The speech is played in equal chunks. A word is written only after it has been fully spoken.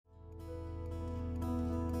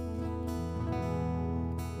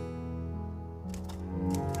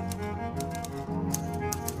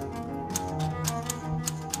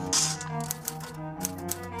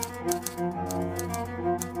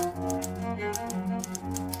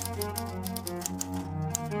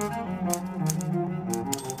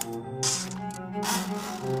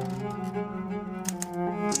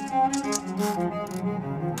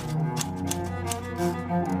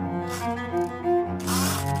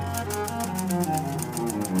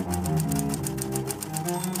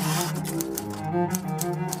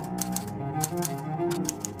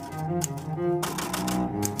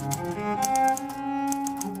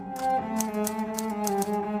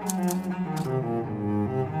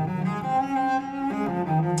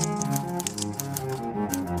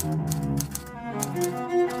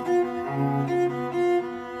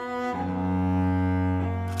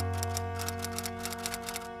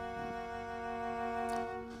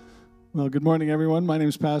Well, good morning, everyone. My name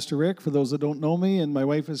is Pastor Rick, for those that don't know me, and my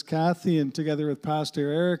wife is Kathy, and together with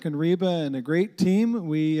Pastor Eric and Reba and a great team,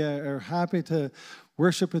 we are happy to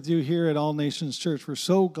worship with you here at All Nations Church. We're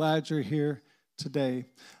so glad you're here today.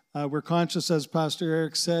 We're conscious, as Pastor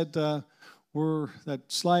Eric said, that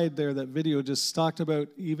slide there, that video just talked about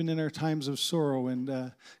even in our times of sorrow,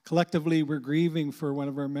 and collectively we're grieving for one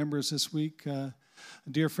of our members this week. A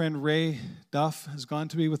dear friend, Ray Duff, has gone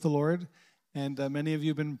to be with the Lord. And many of you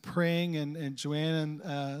have been praying, and Joanne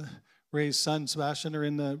and Ray's son, Sebastian, are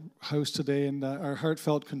in the house today, and our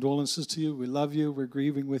heartfelt condolences to you. We love you, we're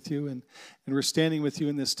grieving with you, and we're standing with you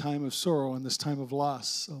in this time of sorrow and this time of loss.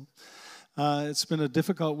 So it's been a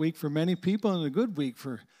difficult week for many people and a good week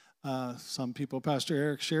for some people. Pastor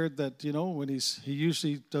Eric shared that, when he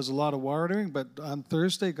usually does a lot of watering, but on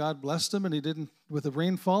Thursday, God blessed him, and he didn't, with the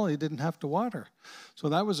rainfall, he didn't have to water. So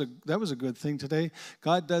that was a good thing today.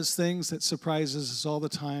 God does things that surprises us all the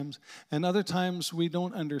time, and other times we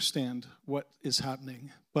don't understand what is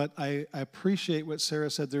happening. But I appreciate what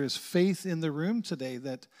Sarah said. There is faith in the room today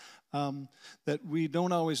that we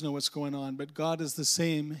don't always know what's going on, but God is the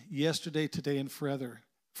same yesterday, today, and forever.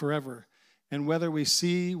 And whether we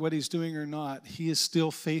see what he's doing or not, he is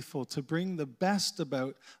still faithful to bring the best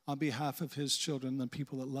about on behalf of his children, the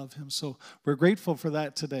people that love him. So we're grateful for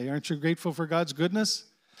that today. Aren't you grateful for God's goodness?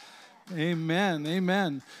 Amen,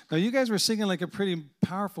 amen. Now, you guys were singing like a pretty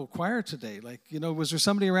powerful choir today. Was there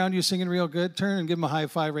somebody around you singing real good? Turn and give them a high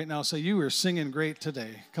five right now. Say, you were singing great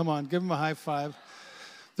today. Come on, give them a high five.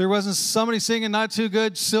 There wasn't somebody singing not too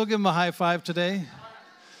good, still give them a high five today.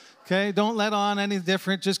 Okay, don't let on any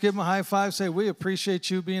different. Just give them a high five. Say, we appreciate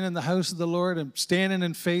you being in the house of the Lord and standing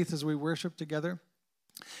in faith as we worship together.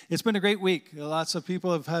 It's been a great week. Lots of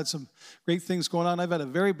people have had some great things going on. I've had a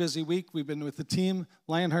very busy week. We've been with the team,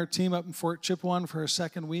 Lionheart team, up in Fort Chipewyan for our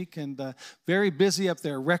second week, and very busy up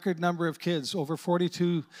there. Record number of kids. Over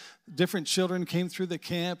 42 different children came through the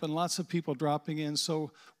camp, and lots of people dropping in.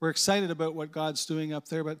 So we're excited about what God's doing up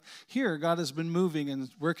there. But here, God has been moving and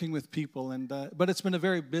working with people, but it's been a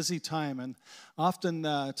very busy time. And often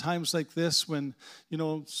times like this, when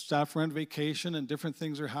staff are on vacation and different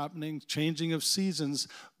things are happening, changing of seasons,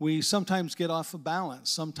 we sometimes get off of balance.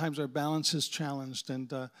 Sometimes our balance is challenged,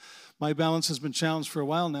 and my balance has been challenged for a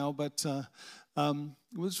while now. But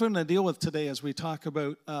we're going to deal with today as we talk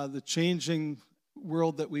about the changing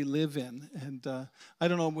world that we live in. And I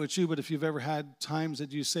don't know about you, but if you've ever had times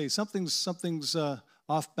that you say something's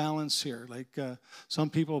off balance here, like some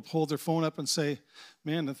people hold their phone up and say,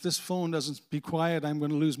 man, if this phone doesn't be quiet, I'm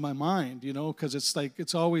going to lose my mind, because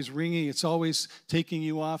it's always ringing, it's always taking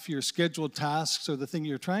you off your scheduled tasks or the thing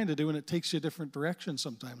you're trying to do, and it takes you a different direction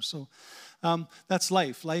sometimes. So that's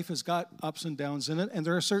life. Life has got ups and downs in it, and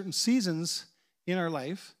there are certain seasons in our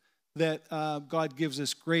life that God gives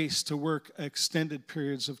us grace to work extended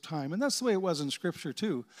periods of time. And that's the way it was in Scripture,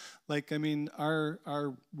 too.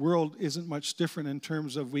 Our world isn't much different in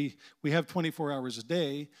terms of we have 24 hours a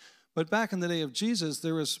day. But back in the day of Jesus,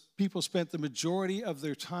 people spent the majority of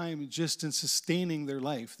their time just in sustaining their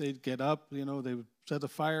life. They'd get up, they would set a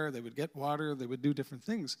fire, they would get water, they would do different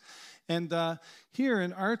things. And here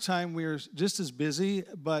in our time, we're just as busy,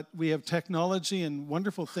 but we have technology and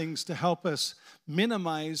wonderful things to help us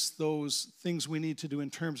minimize those things we need to do in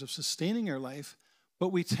terms of sustaining our life.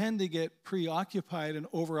 But we tend to get preoccupied and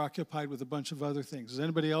overoccupied with a bunch of other things. Does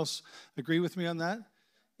anybody else agree with me on that?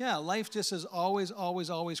 Yeah, life just is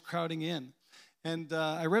always crowding in. And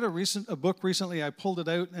I read a book recently. I pulled it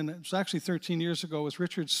out, and it was actually 13 years ago. It was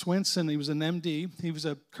Richard Swinson. He was an MD. He was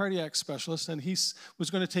a cardiac specialist, and he was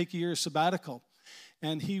going to take a year sabbatical.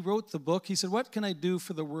 And he wrote the book. He said, what can I do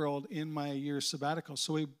for the world in my year sabbatical?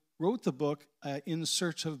 So he wrote the book, In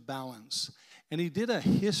Search of Balance. And he did a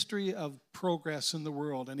history of progress in the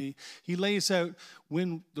world. And he lays out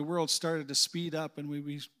when the world started to speed up and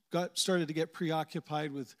we started to get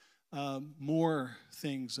preoccupied with more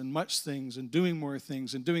things and much things and doing more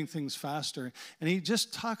things and doing things faster. And he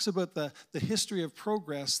just talks about the history of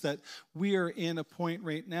progress, that we are in a point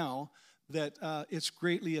right now that it's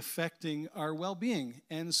greatly affecting our well-being.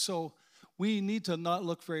 And so we need to not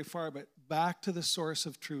look very far, but back to the source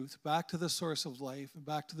of truth, back to the source of life, and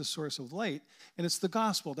back to the source of light. And it's the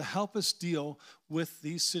gospel to help us deal with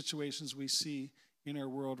these situations we see in our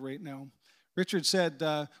world right now. Richard said,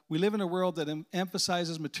 we live in a world that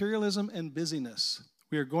emphasizes materialism and busyness.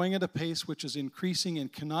 We are going at a pace which is increasing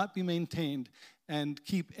and cannot be maintained and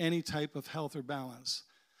keep any type of health or balance.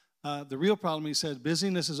 The real problem, he said,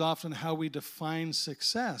 busyness is often how we define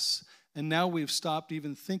success. And now we've stopped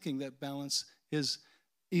even thinking that balance is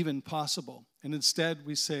even possible. And instead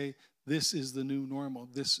we say, this is the new normal.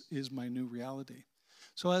 This is my new reality.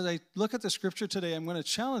 So as I look at the scripture today, I'm going to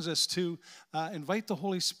challenge us to invite the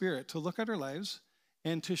Holy Spirit to look at our lives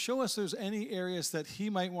and to show us there's any areas that he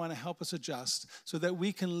might want to help us adjust so that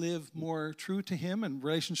we can live more true to him and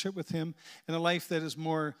relationship with him in a life that is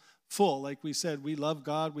more full. Like we said, we love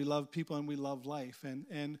God, we love people, and we love life.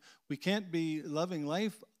 And we can't be loving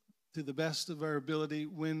life to the best of our ability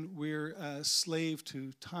when we're a slave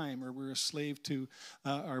to time, or we're a slave to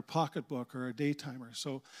our pocketbook or our day timer.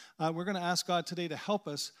 So we're going to ask God today to help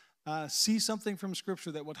us see something from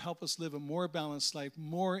Scripture that would help us live a more balanced life,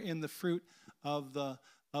 more in the fruit of the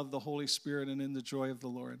Holy Spirit and in the joy of the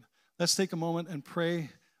Lord. Let's take a moment and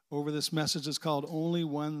pray over this message. It's called Only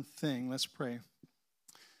One Thing. Let's pray.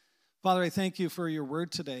 Father, I thank you for your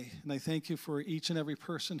word today, and I thank you for each and every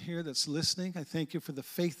person here that's listening. I thank you for the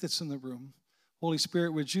faith that's in the room. Holy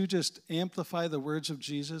Spirit, would you just amplify the words of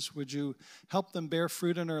Jesus? Would you help them bear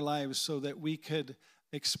fruit in our lives so that we could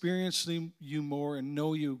experience you more and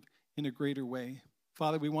know you in a greater way?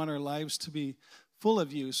 Father, we want our lives to be full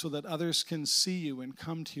of you so that others can see you and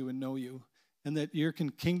come to you and know you, and that your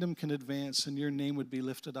kingdom can advance and your name would be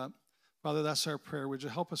lifted up. Father, that's our prayer. Would you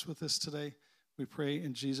help us with this today? We pray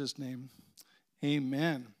in Jesus' name.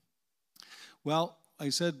 Amen. Well, I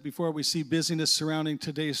said before, we see busyness surrounding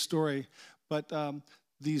today's story, but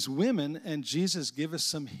these women and Jesus give us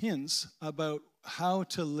some hints about how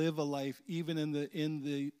to live a life even in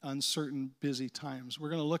the uncertain, busy times. We're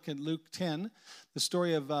going to look at Luke 10, the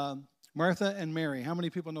story of Martha and Mary. How many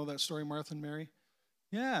people know that story, Martha and Mary?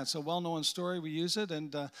 Yeah, it's a well-known story. We use it,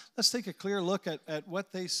 and let's take a clear look at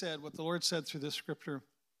what they said, what the Lord said through this scripture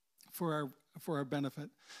for our benefit.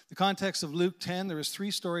 The context of Luke 10, there was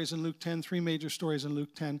 3 stories in Luke 10, 3 major stories in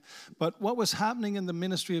Luke 10. But what was happening in the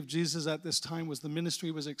ministry of Jesus at this time was the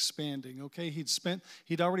ministry was expanding, okay?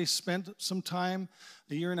 He'd already spent some time,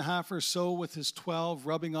 a year and a half or so, with his 12,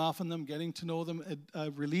 rubbing off on them, getting to know them,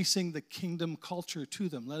 releasing the kingdom culture to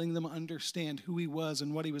them, letting them understand who he was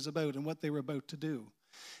and what he was about and what they were about to do.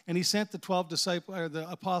 And he sent the 12 disciples, or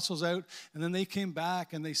the apostles out, and then they came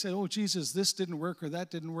back and they said, oh, Jesus, this didn't work or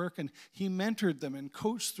that didn't work. And he mentored them and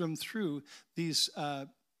coached them through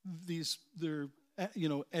their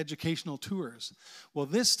educational tours. Well,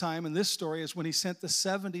 this time in this story is when he sent the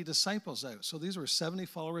 70 disciples out. So these were 70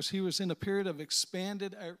 followers. He was in a period of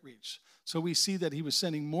expanded outreach. So we see that he was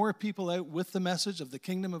sending more people out with the message of the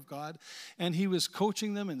kingdom of God, and he was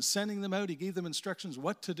coaching them and sending them out. He gave them instructions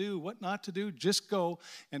what to do, what not to do. Just go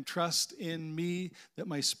and trust in me that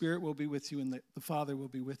my Spirit will be with you and that the Father will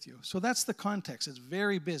be with you. So that's the context. It's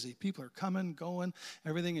very busy. People are coming, going,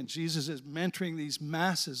 everything, and Jesus is mentoring these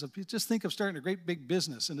masses of people. Just think of starting a great big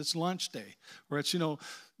business and it's launch day, or it's,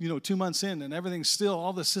 2 months in and everything's still,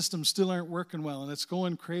 all the systems still aren't working well and it's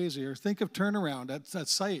going crazy. Or think of turnaround at that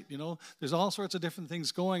site, there's all sorts of different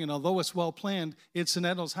things going, and although it's well planned,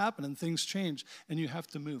 incidentals happen and things change and you have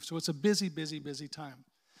to move. So it's a busy, busy, busy time.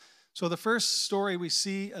 So the first story we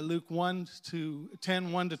see, Luke 1 to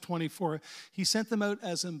 10, 1 to 24, he sent them out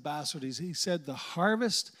as ambassadors. He said, the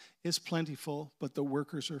harvest is plentiful, but the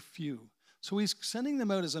workers are few. So he's sending them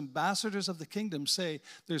out as ambassadors of the kingdom, say,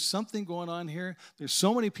 there's something going on here. There's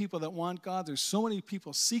so many people that want God. There's so many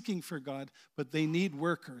people seeking for God, but they need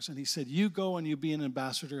workers. And he said, you go and you be an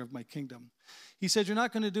ambassador of my kingdom. He said, you're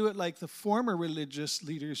not going to do it like the former religious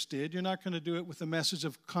leaders did. You're not going to do it with a message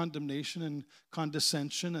of condemnation and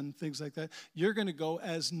condescension and things like that. You're going to go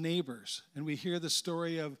as neighbors. And we hear the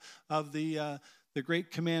story of the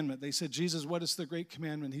great commandment. They said, Jesus, what is the great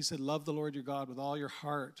commandment? He said, love the Lord your God with all your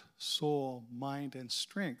heart, soul, mind, and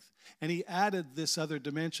strength. And he added this other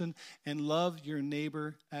dimension, and love your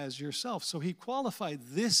neighbor as yourself. So he qualified,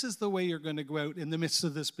 this is the way you're going to go out in the midst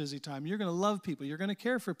of this busy time. You're going to love people. You're going to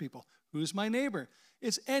care for people. Who's my neighbor?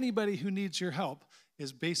 It's anybody who needs your help,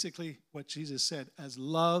 is basically what Jesus said, as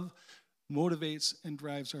love motivates and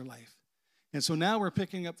drives our life. And so now we're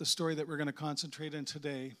picking up the story that we're going to concentrate on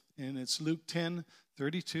today, and it's Luke 10,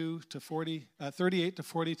 38 to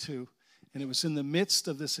 42, and it was in the midst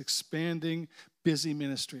of this expanding, busy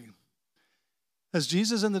ministry. As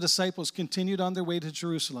Jesus and the disciples continued on their way to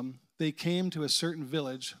Jerusalem, they came to a certain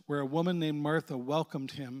village where a woman named Martha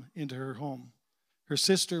welcomed him into her home. Her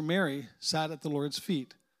sister Mary sat at the Lord's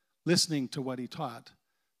feet, listening to what he taught.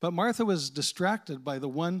 But Martha was distracted by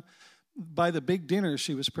the big dinner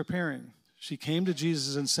she was preparing. She came to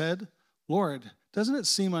Jesus and said, Lord, doesn't it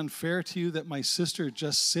seem unfair to you that my sister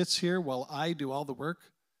just sits here while I do all the work?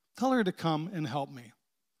 Tell her to come and help me.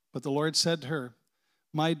 But the Lord said to her,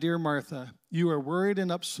 my dear Martha, you are worried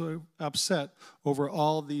and upset over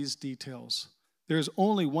all these details. There is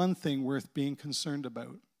only one thing worth being concerned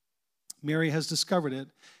about. Mary has discovered it,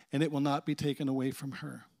 and it will not be taken away from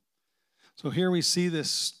her. So here we see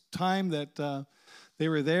this time that they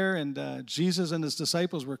were there, and Jesus and his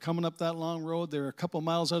disciples were coming up that long road. They were a couple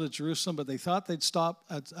miles out of Jerusalem, but they thought they'd stop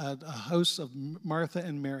at a house of Martha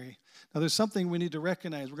and Mary. Now, there's something we need to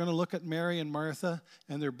recognize. We're going to look at Mary and Martha,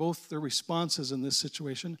 and they're both their responses in this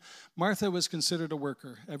situation. Martha was considered a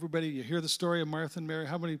worker. Everybody, you hear the story of Martha and Mary.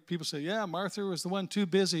 How many people say, yeah, Martha was the one too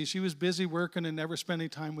busy. She was busy working and never spending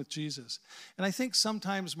time with Jesus. And I think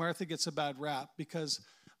sometimes Martha gets a bad rap because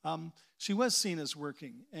she was seen as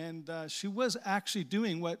working, and she was actually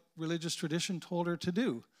doing what religious tradition told her to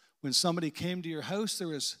do. When somebody came to your house, there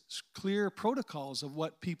was clear protocols of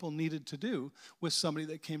what people needed to do with somebody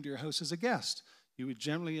that came to your house as a guest. You would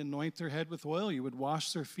generally anoint their head with oil, you would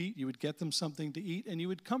wash their feet, you would get them something to eat, and you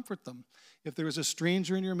would comfort them. If there was a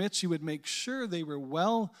stranger in your midst, you would make sure they were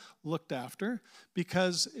well looked after,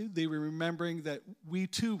 because they were remembering that we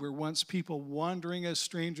too were once people wandering as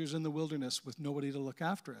strangers in the wilderness with nobody to look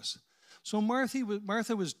after us. So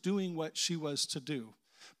Martha was doing what she was to do.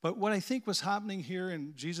 But what I think was happening here,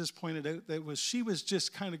 and Jesus pointed out, that was she was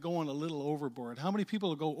just kind of going a little overboard. How many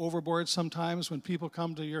people go overboard sometimes when people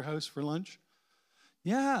come to your house for lunch?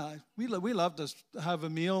 Yeah, we love to have a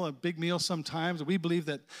meal, a big meal sometimes. We believe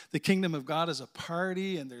that the kingdom of God is a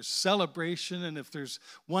party and there's celebration. And if there's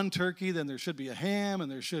one turkey, then there should be a ham,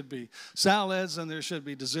 and there should be salads, and there should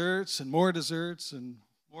be desserts and more desserts and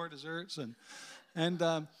more desserts. And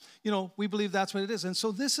we believe that's what it is. And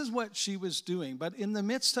so this is what she was doing. But in the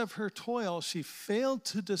midst of her toil, she failed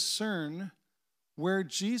to discern where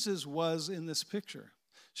Jesus was in this picture.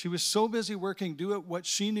 She was so busy working, doing what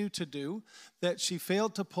she knew to do, that she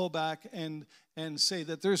failed to pull back and say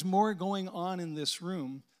that there's more going on in this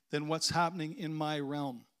room than what's happening in my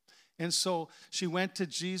realm. And so she went to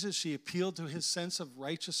Jesus. She appealed to his sense of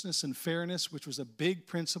righteousness and fairness, which was a big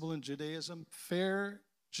principle in Judaism. Fair,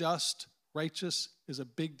 just, righteous is a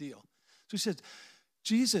big deal. So she said,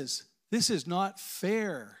 Jesus, this is not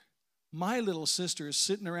fair. My little sister is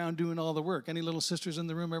sitting around doing all the work. Any little sisters in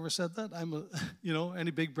the room ever said that?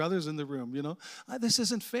 Any big brothers in the room, this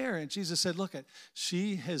isn't fair. And Jesus said, look,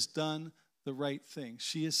 she has done the right thing.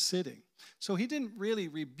 She is sitting. So he didn't really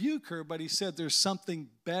rebuke her, but he said there's something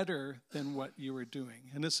better than what you were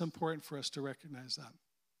doing. And it's important for us to recognize that.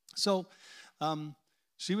 So,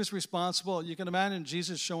 she was responsible. You can imagine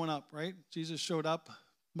Jesus showing up, right? Jesus showed up,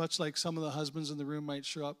 much like some of the husbands in the room might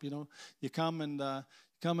show up. You come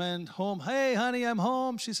in home. Hey, honey, I'm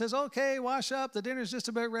home. She says, okay, wash up. The dinner's just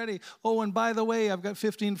about ready. Oh, and by the way, I've got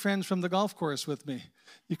 15 friends from the golf course with me.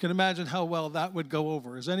 You can imagine how well that would go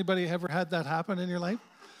over. Has anybody ever had that happen in your life?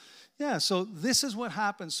 Yeah, so this is what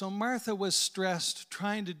happened. So Martha was stressed,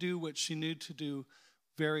 trying to do what she knew to do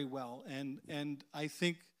very well. And I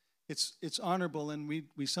think it's honorable, and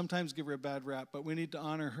we sometimes give her a bad rap, but we need to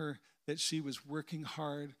honor her that she was working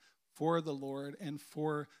hard for the Lord and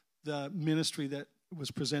for the ministry that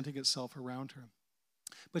was presenting itself around her.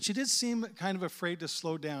 But she did seem kind of afraid to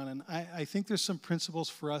slow down, and I think there's some principles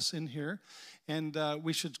for us in here, and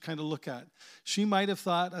we should kind of look at. She might have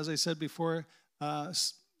thought, as I said before,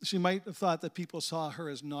 she might have thought that people saw her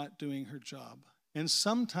as not doing her job. And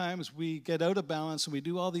sometimes we get out of balance and we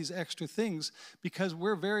do all these extra things because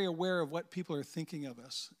we're very aware of what people are thinking of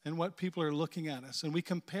us and what people are looking at us. And we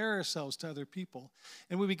compare ourselves to other people.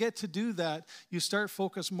 And when we get to do that, you start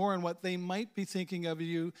focus more on what they might be thinking of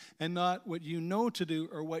you and not what you know to do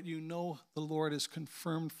or what you know the Lord has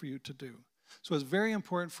confirmed for you to do. So it's very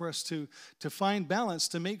important for us to find balance,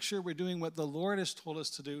 to make sure we're doing what the Lord has told us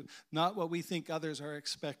to do, not what we think others are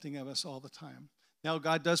expecting of us all the time. Now,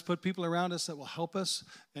 God does put people around us that will help us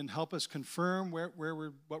and help us confirm what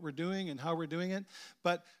we're doing and how we're doing it.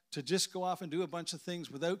 But to just go off and do a bunch of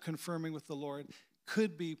things without confirming with the Lord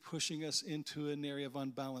could be pushing us into an area of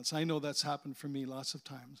unbalance. I know that's happened for me lots of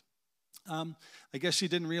times. I guess she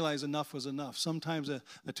didn't realize enough was enough. Sometimes a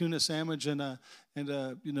tuna sandwich and a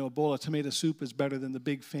bowl of tomato soup is better than the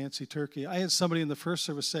big fancy turkey. I had somebody in the first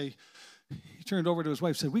service say, he turned over to his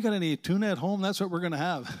wife and said, we got any tuna at home? That's what we're going to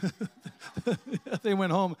have. They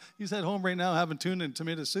went home. He's at home right now having tuna and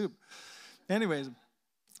tomato soup. Anyways,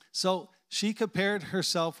 so she compared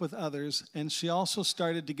herself with others, and she also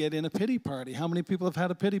started to get in a pity party. How many people have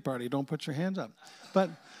had a pity party? Don't put your hands up.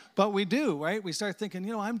 But we do, right? We start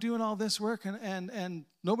thinking, I'm doing all this work, and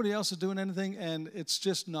nobody else is doing anything, and it's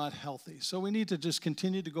just not healthy. So we need to just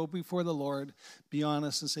continue to go before the Lord, be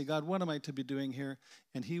honest, and say, God, what am I to be doing here?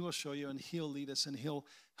 And he will show you, and he'll lead us, and he'll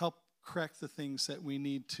help correct the things that we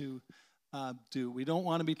need to do. We don't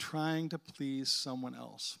want to be trying to please someone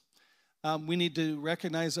else. We need to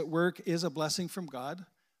recognize that work is a blessing from God,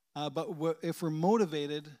 but if we're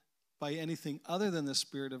motivated by anything other than the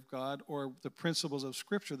Spirit of God or the principles of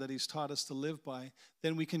Scripture that he's taught us to live by,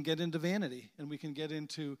 then we can get into vanity and we can get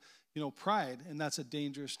into, pride, and that's a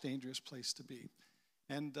dangerous, dangerous place to be.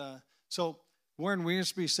 And so Warren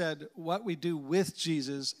Wiersbe said, what we do with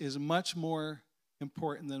Jesus is much more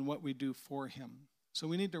important than what we do for him. So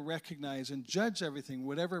we need to recognize and judge everything,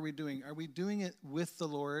 whatever we're doing. Are we doing it with the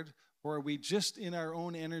Lord, or are we just in our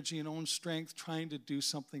own energy and own strength trying to do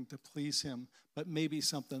something to please him, but maybe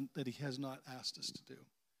something that he has not asked us to do?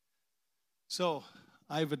 So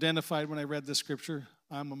I've identified when I read this scripture,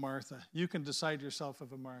 I'm a Martha. You can decide yourself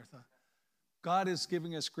of a Martha. God is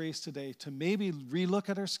giving us grace today to maybe relook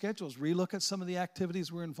at our schedules, relook at some of the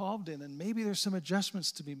activities we're involved in, and maybe there's some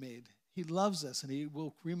adjustments to be made. He loves us, and he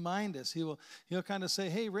will remind us. He'll kind of say,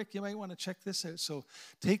 hey, Rick, you might want to check this out. So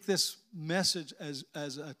take this message as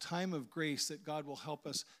a time of grace that God will help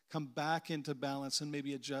us come back into balance and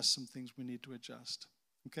maybe adjust some things we need to adjust,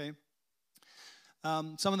 okay?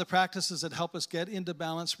 Some of the practices that help us get into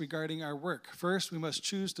balance regarding our work. First, we must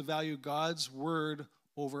choose to value God's word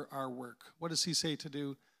over our work. What does he say to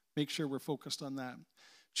do? Make sure we're focused on that.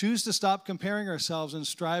 Choose to stop comparing ourselves and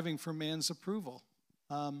striving for man's approval.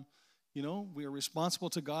 We are responsible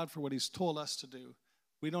to God for what he's told us to do.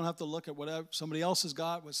 We don't have to look at what somebody else has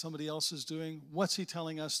got, what somebody else is doing. What's he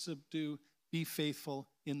telling us to do? Be faithful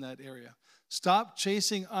in that area. Stop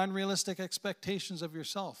chasing unrealistic expectations of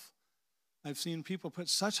yourself. I've seen people put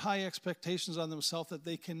such high expectations on themselves that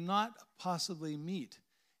they cannot possibly meet,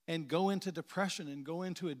 and go into depression and go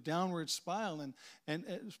into a downward spiral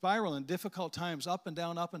and difficult times, up and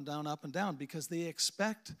down, up and down, up and down, because they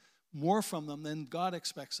expect more from them than God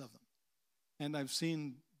expects of them. And I've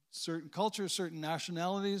seen certain cultures, certain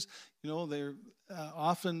nationalities, they're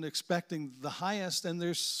often expecting the highest, and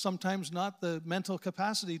there's sometimes not the mental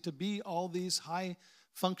capacity to be all these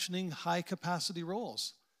high-functioning, high-capacity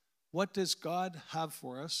roles. What does God have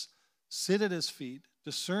for us? Sit at his feet,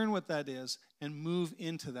 discern what that is, and move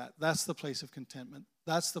into that. That's the place of contentment.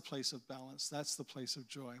 That's the place of balance. That's the place of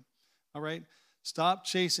joy. All right? Stop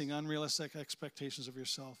chasing unrealistic expectations of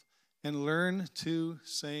yourself and learn to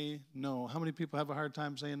say no. How many people have a hard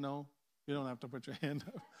time saying no? You don't have to put your hand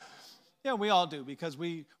up. Yeah, we all do, because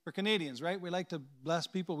we're Canadians, right? We like to bless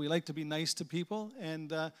people. We like to be nice to people.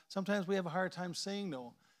 And sometimes we have a hard time saying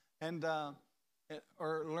no, and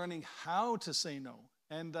or learning how to say no.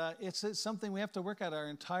 And it's something we have to work at our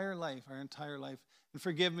entire life. And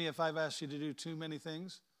forgive me if I've asked you to do too many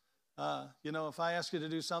things. If I ask you to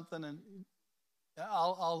do something, and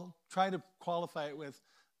I'll try to qualify it with,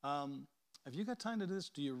 have you got time to do this?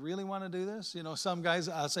 Do you really want to do this? Some guys,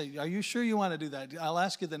 I'll say, are you sure you want to do that? I'll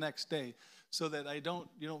ask you the next day, so that you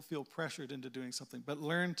don't feel pressured into doing something. But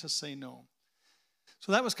learn to say no.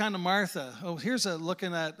 So that was kind of Martha. Oh, here's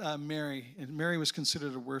looking at Mary. And Mary was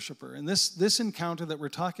considered a worshiper. And this encounter that we're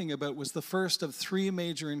talking about was the first of three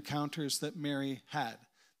major encounters that Mary had.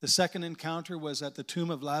 The second encounter was at the tomb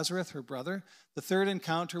of Lazarus, her brother. The third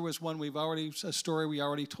encounter was one a story we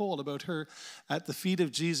already told about her at the feet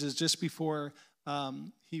of Jesus just before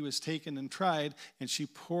he was taken and tried, and she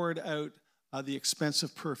poured out the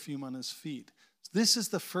expensive perfume on his feet. This is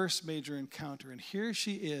the first major encounter, and here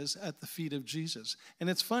she is at the feet of Jesus. And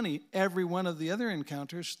it's funny, every one of the other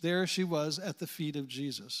encounters, there she was at the feet of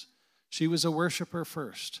Jesus. She was a worshiper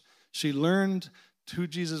first. She learned who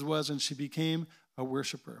Jesus was, and she became a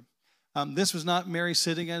worshiper. This was not Mary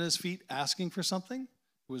sitting at his feet asking for something.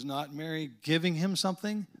 It was not Mary giving him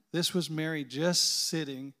something. This was Mary just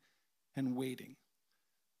sitting and waiting.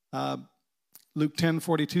 Luke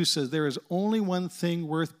 10:42 says, there is only one thing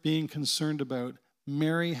worth being concerned about.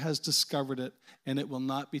 Mary has discovered it, and it will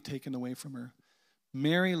not be taken away from her.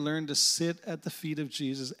 Mary learned to sit at the feet of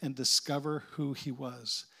Jesus and discover who he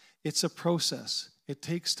was. It's a process. It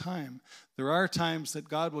takes time. There are times that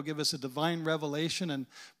God will give us a divine revelation and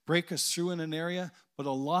break us through in an area, but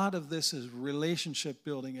a lot of this is relationship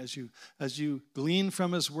building as you glean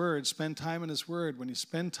from his word, spend time in his word. When you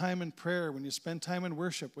spend time in prayer, when you spend time in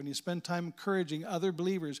worship, when you spend time encouraging other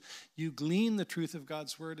believers, you glean the truth of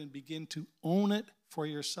God's word and begin to own it for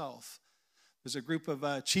yourself. There's a group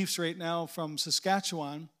of chiefs right now from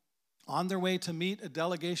Saskatchewan on their way to meet a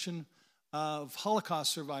delegation of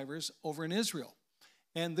Holocaust survivors over in Israel.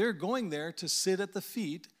 And they're going there to sit at the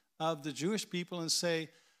feet of the Jewish people and say,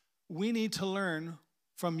 we need to learn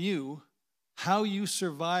from you how you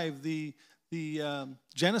survived the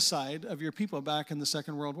genocide of your people back in the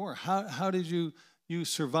Second World War. How did you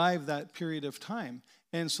survive that period of time?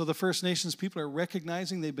 And so the First Nations people are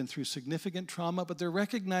recognizing they've been through significant trauma, but they're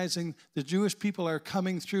recognizing the Jewish people are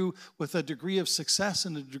coming through with a degree of success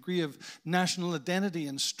and a degree of national identity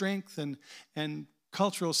and strength and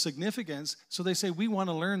cultural significance. So they say, we want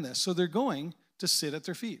to learn this. So they're going to sit at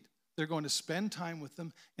their feet. They're going to spend time with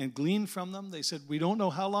them and glean from them. They said, we don't know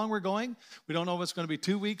how long we're going. We don't know if it's going to be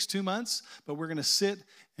 2 weeks, 2 months, but we're going to sit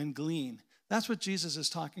and glean. That's what Jesus is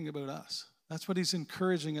talking about us. That's what he's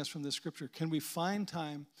encouraging us from the scripture. Can we find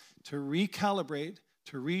time to recalibrate,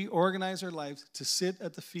 to reorganize our lives, to sit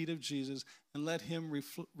at the feet of Jesus and let him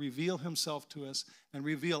reveal himself to us and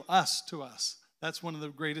reveal us to us? That's one of the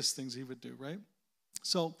greatest things he would do, right?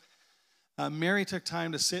 So Mary took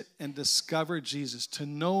time to sit and discover Jesus, to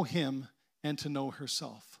know him and to know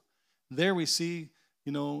herself. There we see,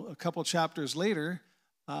 a couple chapters later,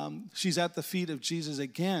 she's at the feet of Jesus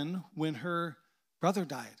again when her brother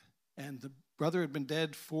died. And the brother had been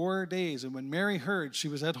dead 4 days. And when Mary heard, she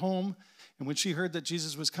was at home. And when she heard that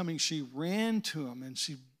Jesus was coming, she ran to him and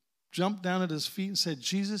she jumped down at his feet and said,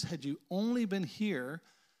 Jesus, had you only been here,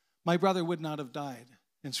 my brother would not have died.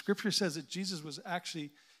 And scripture says that Jesus was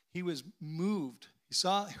he was moved. He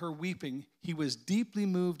saw her weeping. He was deeply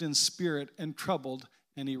moved in spirit and troubled,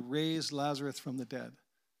 and he raised Lazarus from the dead.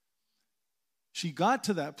 She got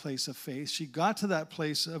to that place of faith. She got to that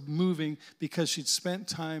place of moving because she'd spent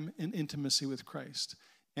time in intimacy with Christ.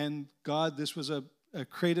 And God, this was a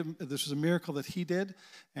miracle that he did.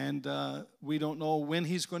 And we don't know when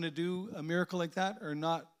he's going to do a miracle like that or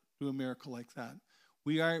not do a miracle like that.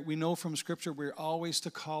 We know from Scripture we're always to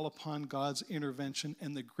call upon God's intervention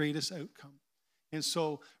and the greatest outcome. And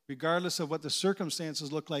so regardless of what the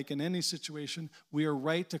circumstances look like in any situation, we are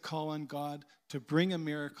right to call on God to bring a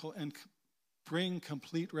miracle and bring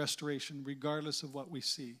complete restoration regardless of what we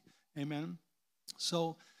see. Amen?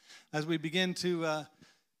 So as we begin to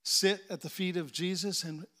sit at the feet of Jesus,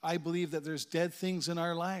 and I believe that there's dead things in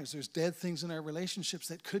our lives. There's dead things in our relationships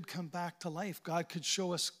that could come back to life. God could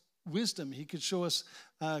show us wisdom. He could show us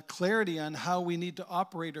clarity on how we need to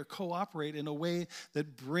operate or cooperate in a way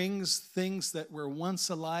that brings things that were once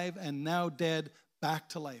alive and now dead back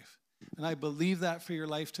to life. And I believe that for your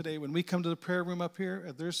life today. When we come to the prayer room up here,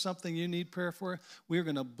 if there's something you need prayer for, we're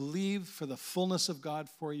going to believe for the fullness of God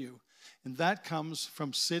for you. And that comes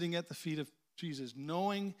from sitting at the feet of Jesus,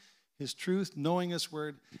 knowing his truth, knowing his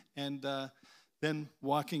word, and then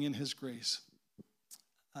walking in his grace.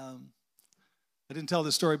 I didn't tell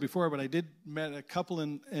this story before, but I did met a couple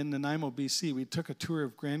in Nanaimo, BC. We took a tour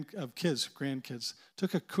of grandkids.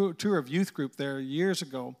 Took a tour of youth group there years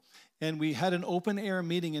ago, and we had an open-air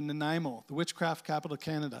meeting in Nanaimo, the witchcraft capital of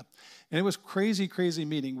Canada. And it was crazy, crazy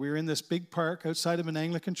meeting. We were in this big park outside of an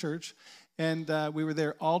Anglican church, and we were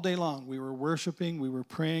there all day long. We were worshiping, we were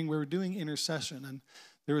praying, we were doing intercession. And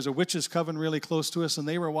there was a witches' coven really close to us, and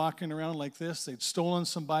they were walking around like this. They'd stolen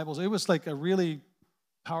some Bibles. It was like a really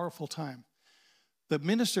powerful time. The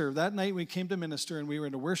minister, that night we came to minister, and we were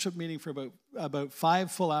in a worship meeting for about 5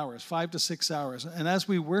 full hours, 5 to 6 hours. And as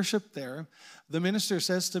we worshiped there, the minister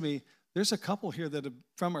says to me, there's a couple here that are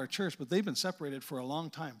from our church, but they've been separated for a long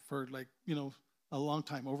time, a long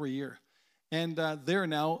time, over a year. And they're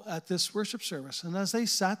now at this worship service. And as they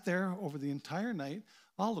sat there over the entire night,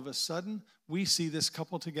 all of a sudden, we see this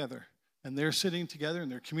couple together. And they're sitting together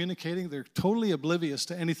and they're communicating. They're totally oblivious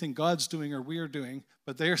to anything God's doing or we are doing,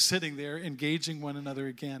 but they're sitting there engaging one another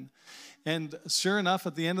again. And sure enough,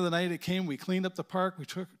 at the end of the night it came, we cleaned up the park, we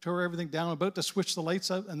tore everything down, about to switch the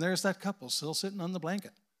lights out, and there's that couple still sitting on the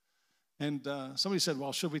blanket. And somebody said,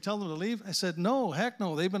 well, should we tell them to leave? I said, no, heck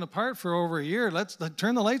no. They've been apart for over a year. Let's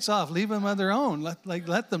turn the lights off, leave them on their own,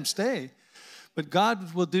 let them stay. But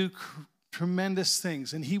God will do tremendous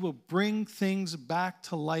things, and he will bring things back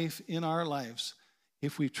to life in our lives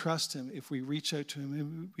if we trust him, if we reach out to him,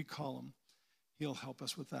 and we call him. He'll help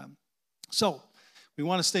us with that. So we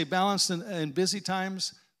want to stay balanced in busy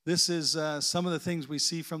times. This is some of the things we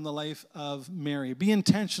see from the life of Mary. Be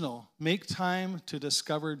intentional. Make time to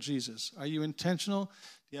discover Jesus. Are you intentional? Do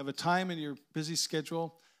you have a time in your busy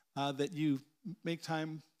schedule that you make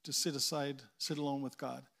time to sit alone with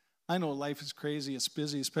God? I know life is crazy, it's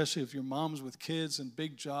busy, especially if your mom's with kids and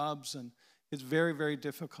big jobs, and it's very, very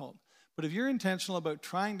difficult. But if you're intentional about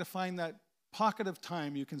trying to find that pocket of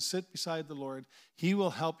time you can sit beside the Lord, he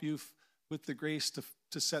will help you with the grace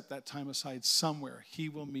to set that time aside somewhere. He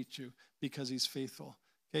will meet you because he's faithful.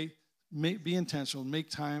 Okay? Be intentional. Make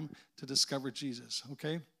time to discover Jesus.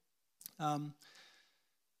 Okay?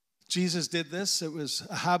 Jesus did this. It was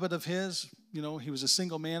a habit of his. You know, he was a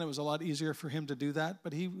single man. It was a lot easier for him to do that,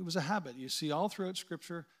 but it was a habit. You see all throughout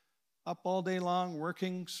Scripture, up all day long,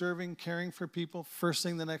 working, serving, caring for people. First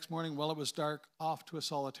thing the next morning, while it was dark, off to a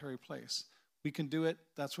solitary place. We can do it.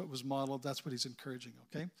 That's what was modeled. That's what he's encouraging,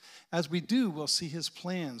 okay? As we do, we'll see his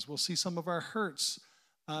plans. We'll see some of our hurts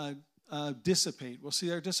dissipate. We'll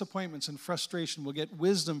see our disappointments and frustration. We'll get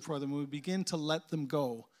wisdom for them. We'll begin to let them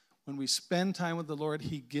go. When we spend time with the Lord,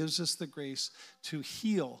 he gives us the grace to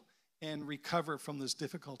heal and recover from those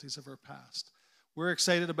difficulties of our past. We're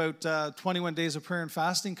excited about 21 days of prayer and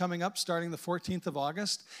fasting coming up starting the 14th of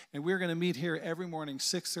August. And we're going to meet here every morning,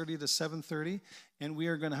 6:30 to 7:30. And we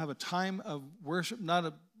are going to have a time of worship, not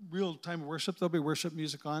a real time of worship. There'll be worship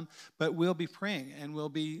music on, but we'll be praying and we'll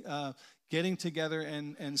be getting together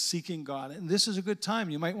and seeking God. And this is a good time.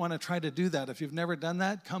 You might want to try to do that. If you've never done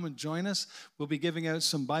that, come and join us. We'll be giving out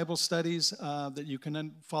some Bible studies that you can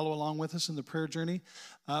then follow along with us in the prayer journey.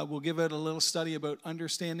 We'll give out a little study about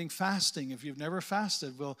understanding fasting. If you've never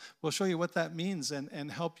fasted, we'll show you what that means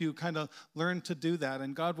and help you kind of learn to do that.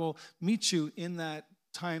 And God will meet you in that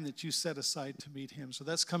time that you set aside to meet him. So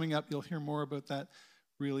that's coming up. You'll hear more about that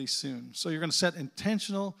really soon. So you're going to set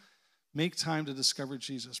intentional, make time to discover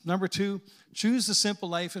Jesus. Number 2, choose the simple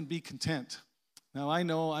life and be content. Now, I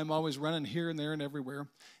know I'm always running here and there and everywhere,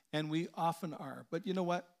 and we often are. But you know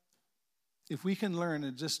what? If we can learn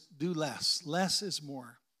and just do less, less is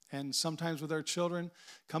more. And sometimes with our children,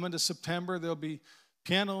 coming to September, there'll be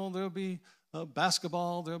piano, there'll be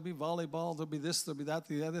basketball, there'll be volleyball, there'll be this, there'll be that,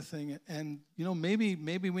 the other thing. And, you know, maybe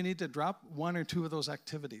we need to drop 1 or 2 of those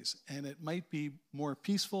activities. And it might be more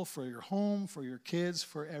peaceful for your home, for your kids,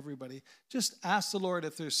 for everybody. Just ask the Lord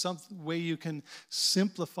if there's some way you can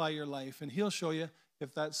simplify your life. And he'll show you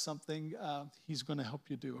if that's something he's going to help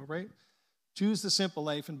you do, all right? Choose the simple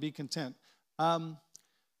life and be content.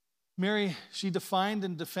 Mary, she defined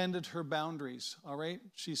and defended her boundaries, all right?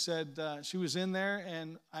 She said she was in there,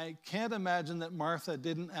 and I can't imagine that Martha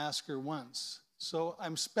didn't ask her once. So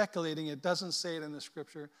I'm speculating. It doesn't say it in the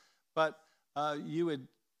scripture, but you would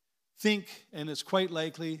think, and it's quite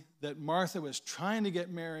likely, that Martha was trying to get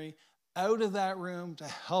Mary out of that room to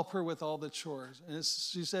help her with all the chores. And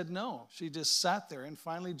she said no. She just sat there, and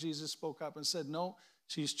finally Jesus spoke up and said, no,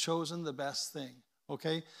 she's chosen the best thing,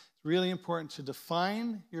 okay? Really important to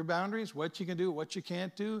define your boundaries, what you can do, what you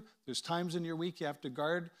can't do. There's times in your week you have to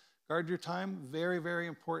guard your time. Very, very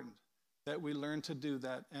important that we learn to do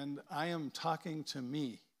that. And I am talking to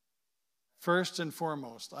me first and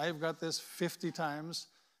foremost. I've got this 50 times,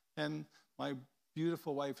 and my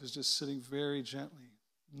beautiful wife is just sitting very gently,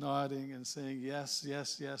 nodding and saying, yes,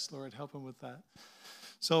 yes, yes, Lord, help him with that.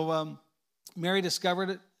 So Mary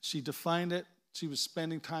discovered it. She defined it. She was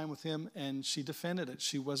spending time with him, and she defended it.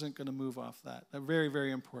 She wasn't going to move off that. Very,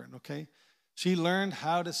 very important, okay? She learned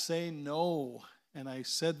how to say no. And I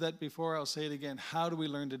said that before. I'll say it again. How do we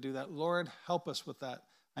learn to do that? Lord, help us with that.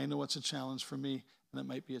 I know it's a challenge for me, and it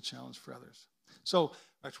might be a challenge for others. So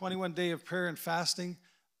our 21-day of prayer and fasting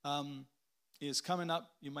is coming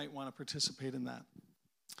up. You might want to participate in that.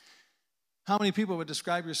 How many people would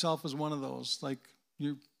describe yourself as one of those? Like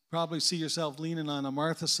you probably see yourself leaning on a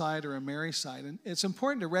Martha side or a Mary side. And it's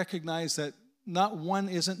important to recognize that not one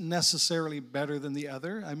isn't necessarily better than the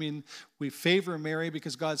other. I mean, we favor Mary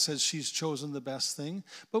because God says she's chosen the best thing.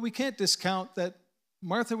 But we can't discount that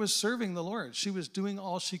Martha was serving the Lord. She was doing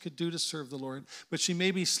all she could do to serve the Lord. But she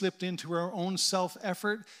maybe slipped into her own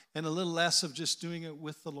self-effort and a little less of just doing it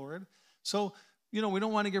with the Lord. So, you know, we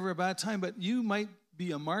don't want to give her a bad time, but you might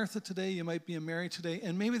be a Martha today, you might be a Mary today,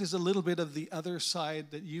 and maybe there's a little bit of the other side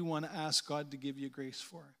that you want to ask God to give you grace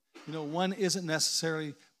for. You know, one isn't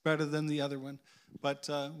necessarily better than the other one, but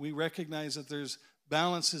we recognize that there's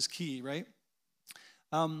balance is key, right?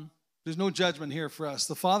 There's no judgment here for us.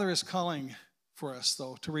 The Father is calling for us,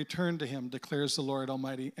 though, to return to him, declares the Lord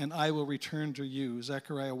Almighty, and I will return to you,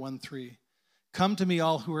 Zechariah 1:3. Come to me,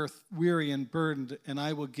 all who are weary and burdened, and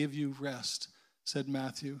I will give you rest, said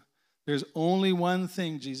Matthew. There's only one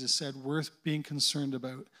thing, Jesus said, worth being concerned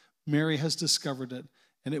about. Mary has discovered it,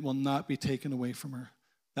 and it will not be taken away from her.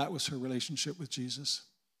 That was her relationship with Jesus.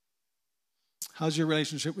 How's your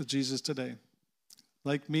relationship with Jesus today?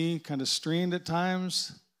 Like me, kind of strained at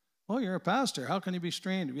times? Oh, you're a pastor. How can you be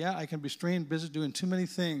strained? Yeah, I can be strained, busy doing too many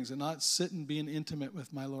things and not sit and being intimate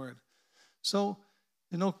with my Lord. So,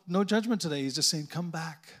 you know, no judgment today. He's just saying, come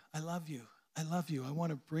back. I love you. I love you. I want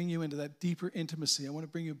to bring you into that deeper intimacy. I want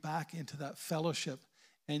to bring you back into that fellowship,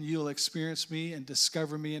 and you'll experience me and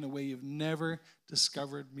discover me in a way you've never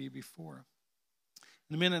discovered me before.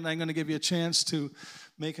 In a minute, I'm going to give you a chance to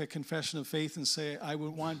make a confession of faith and say, I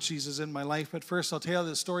would want Jesus in my life. But first, I'll tell you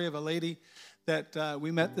the story of a lady that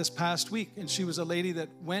we met this past week, and she was a lady that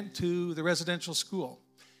went to the residential school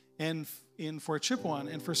and in Fort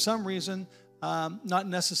Chipewyan, and for some reason, not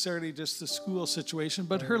necessarily just the school situation,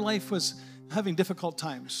 but her life was having difficult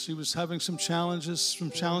times. She was having some challenges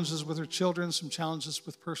with her children, some challenges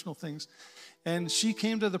with personal things. And she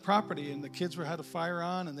came to the property, and the kids had a fire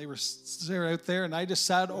on, and they were out there, and I just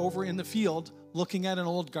sat over in the field looking at an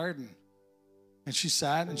old garden. And she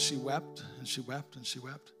sat, and she wept, and she wept, and she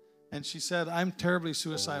wept. And she said, I'm terribly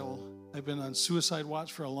suicidal. I've been on suicide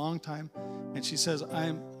watch for a long time. And she says,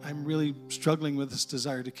 I'm really struggling with this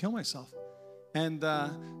desire to kill myself. And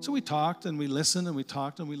so we talked, and we listened, and we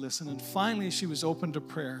talked, and we listened. And finally, she was open to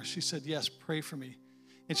prayer. She said, yes, pray for me.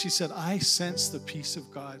 And she said, I sense the peace of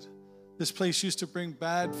God. This place used to bring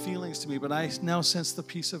bad feelings to me, but I now sense the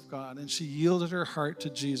peace of God. And she yielded her heart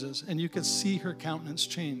to Jesus, and you could see her countenance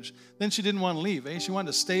change. Then she didn't want to leave. She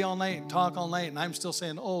wanted to stay all night and talk all night, and I'm still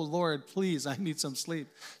saying, oh, Lord, please, I need some sleep.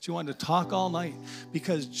 She wanted to talk all night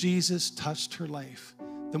because Jesus touched her life.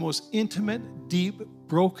 The most intimate, deep,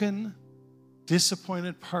 broken,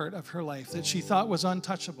 disappointed part of her life that she thought was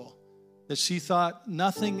untouchable, that she thought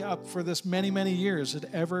nothing up for this many, many years had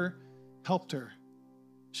ever helped her.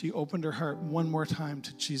 She opened her heart one more time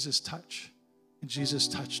to Jesus' touch, and Jesus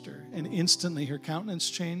touched her. And instantly her countenance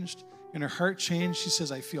changed, and her heart changed. She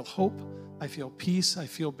says, I feel hope, I feel peace, I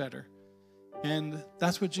feel better. And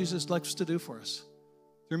that's what Jesus likes to do for us.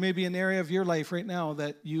 There may be an area of your life right now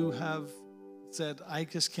that you have said, I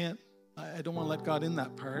just can't, I don't want to let God in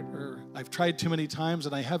that part, or I've tried too many times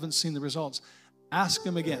and I haven't seen the results. Ask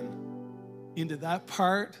him again into that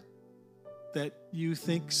part that you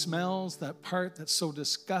think smells, that part that's so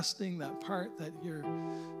disgusting, that part that you're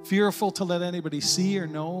fearful to let anybody see or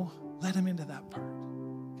know. Let him into that part,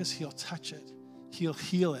 because he'll touch it. He'll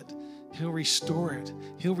heal it. He'll restore it.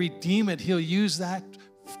 He'll redeem it. He'll use that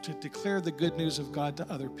to declare the good news of God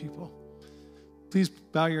to other people. Please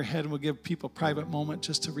bow your head, and we'll give people a private moment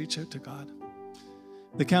just to reach out to God.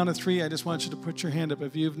 The count of 3, I just want you to put your hand up.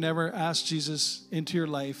 If you've never asked Jesus into your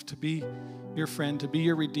life to be your friend, to be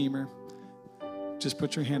your redeemer, just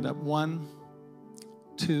put your hand up. 1,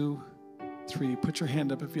 2, 3. Put your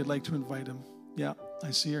hand up if you'd like to invite him. Yeah,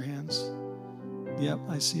 I see your hands. Yep,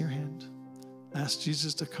 I see your hand. Ask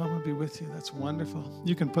Jesus to come and be with you. That's wonderful.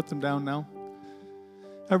 You can put them down now.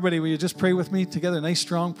 Everybody, will you just pray with me together? Nice,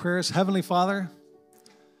 strong prayers. Heavenly Father,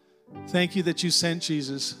 thank you that you sent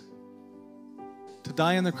Jesus to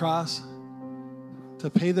die on the cross,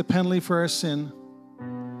 to pay the penalty for our sin,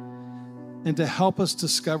 and to help us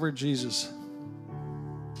discover Jesus.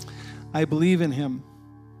 I believe in him.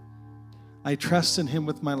 I trust in him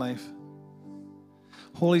with my life.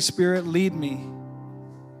 Holy Spirit, lead me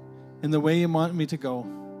in the way you want me to go,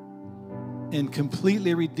 and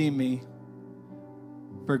completely redeem me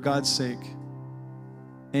for God's sake.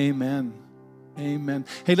 Amen. Amen.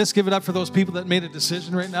 Hey, let's give it up for those people that made a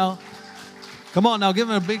decision right now. Come on now, give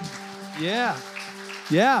them a big, yeah.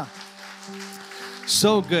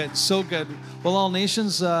 So good, so good. Well, All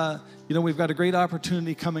Nations, we've got a great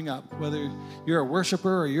opportunity coming up. Whether you're a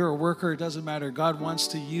worshiper or you're a worker, it doesn't matter. God wants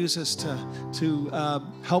to use us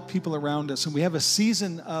to help people around us. And we have a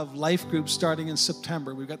season of life groups starting in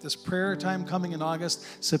September. We've got this prayer time coming in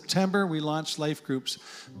August. September, we launch life groups.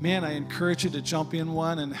 Man, I encourage you to jump in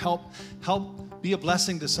one and help be a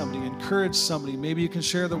blessing to somebody, encourage somebody. Maybe you can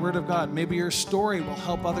share the word of God. Maybe your story will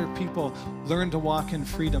help other people learn to walk in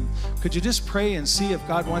freedom. Could you just pray and see if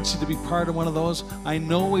God wants you to be part of one of those? I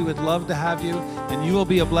know we would love to have you, and you will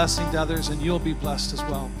be a blessing to others, and you'll be blessed as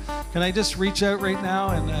well. Can I just reach out right now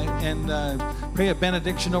and pray a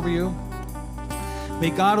benediction over you? May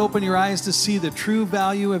God open your eyes to see the true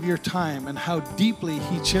value of your time and how deeply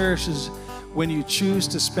he cherishes when you choose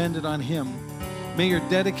to spend it on him. May your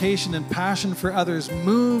dedication and passion for others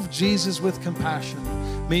move Jesus with compassion.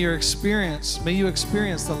 May you experience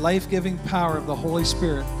the life-giving power of the Holy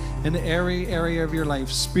Spirit in every area of your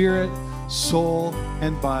life, spirit, soul,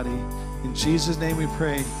 and body. In Jesus' name we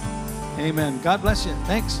pray. Amen. God bless you.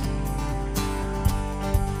 Thanks.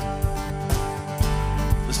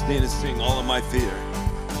 Let's stand and sing All of My Fear.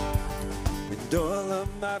 And all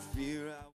of my fear